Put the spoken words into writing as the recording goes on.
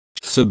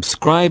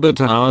subscribe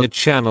to our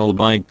channel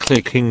by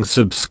clicking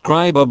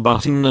subscriber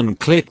button and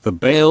click the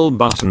bell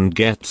button.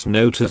 Get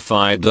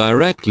notified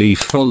directly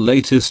for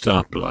latest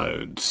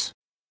uploads.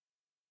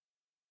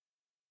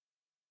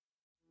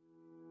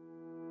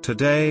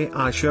 Today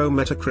I show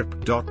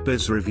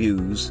metacrypt.biz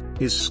reviews.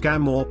 Is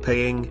scam or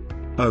paying?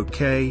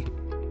 Okay.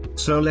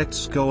 So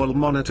let's go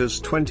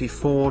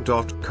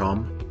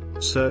allmonitors24.com.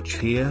 Search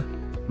here.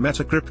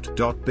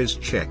 Metacrypt.biz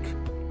check.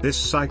 This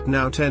site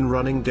now 10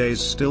 running days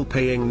still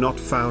paying, not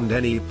found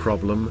any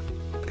problem.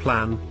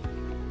 Plan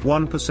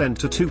 1%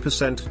 to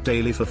 2%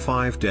 daily for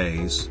 5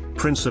 days,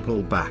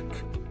 principal back.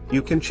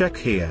 You can check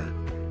here.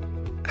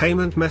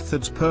 Payment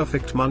methods: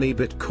 perfect money,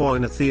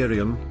 Bitcoin,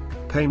 Ethereum.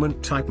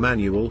 Payment type: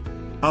 manual.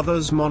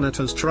 Others: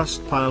 monitors,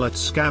 Trustpilot,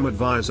 Scam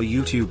Advisor,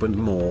 YouTube and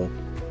more.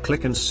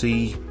 Click and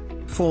see.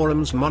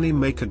 Forums: Money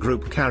Maker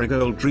Group,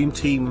 Carigold, Dream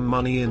Team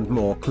Money and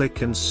more.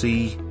 Click and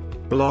see.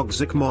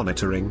 Blogs: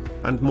 monitoring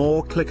and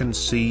more. Click and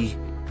see.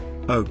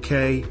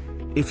 Okay.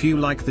 If you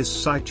like this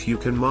site you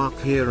can mark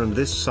here, and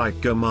this site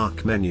go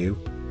mark menu.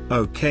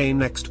 Okay,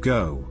 next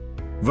go.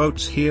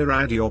 Votes here.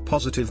 Add your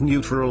positive,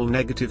 neutral,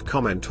 negative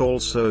comment.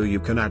 Also you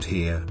can add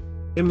here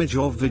image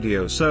or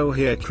video. So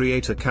here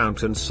create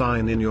account and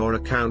sign in your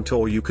account,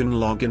 or you can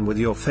log in with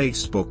your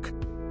Facebook.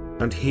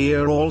 And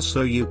here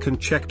also you can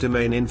check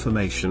domain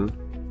information.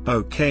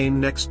 Okay,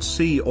 next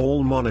see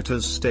all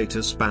monitors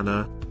status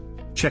banner.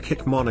 Check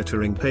it: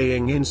 monitoring,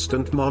 paying,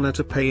 instant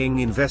monitor, paying,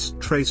 invest,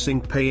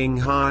 tracing, paying,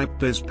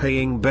 Hypebiz,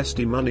 paying,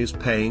 bestie monies,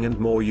 paying and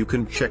more. You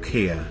can check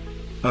here.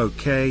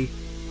 Okay,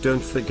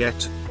 don't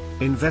forget,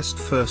 invest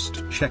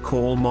first. Check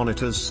all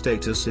monitors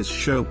status is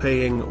show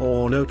paying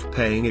or not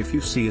paying. If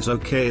you see is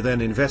okay, then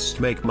invest,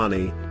 make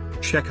money.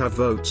 Check our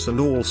votes and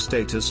all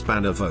status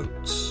banner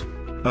votes.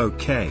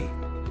 Okay.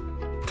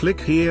 Click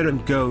here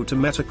and go to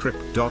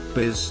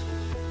metacrypt.biz.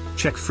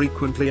 Check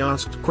frequently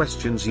asked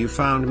questions. You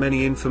found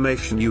many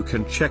information you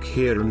can check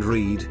here and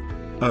read.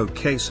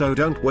 Okay, so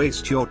don't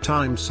waste your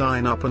time.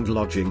 Sign up and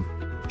lodging.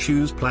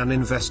 Choose plan,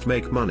 invest,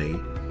 make money.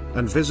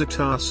 And visit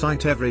our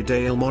site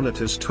everyday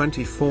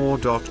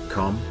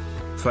allmonitors24.com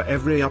for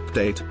every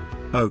update.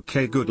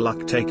 Okay, good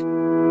luck. Take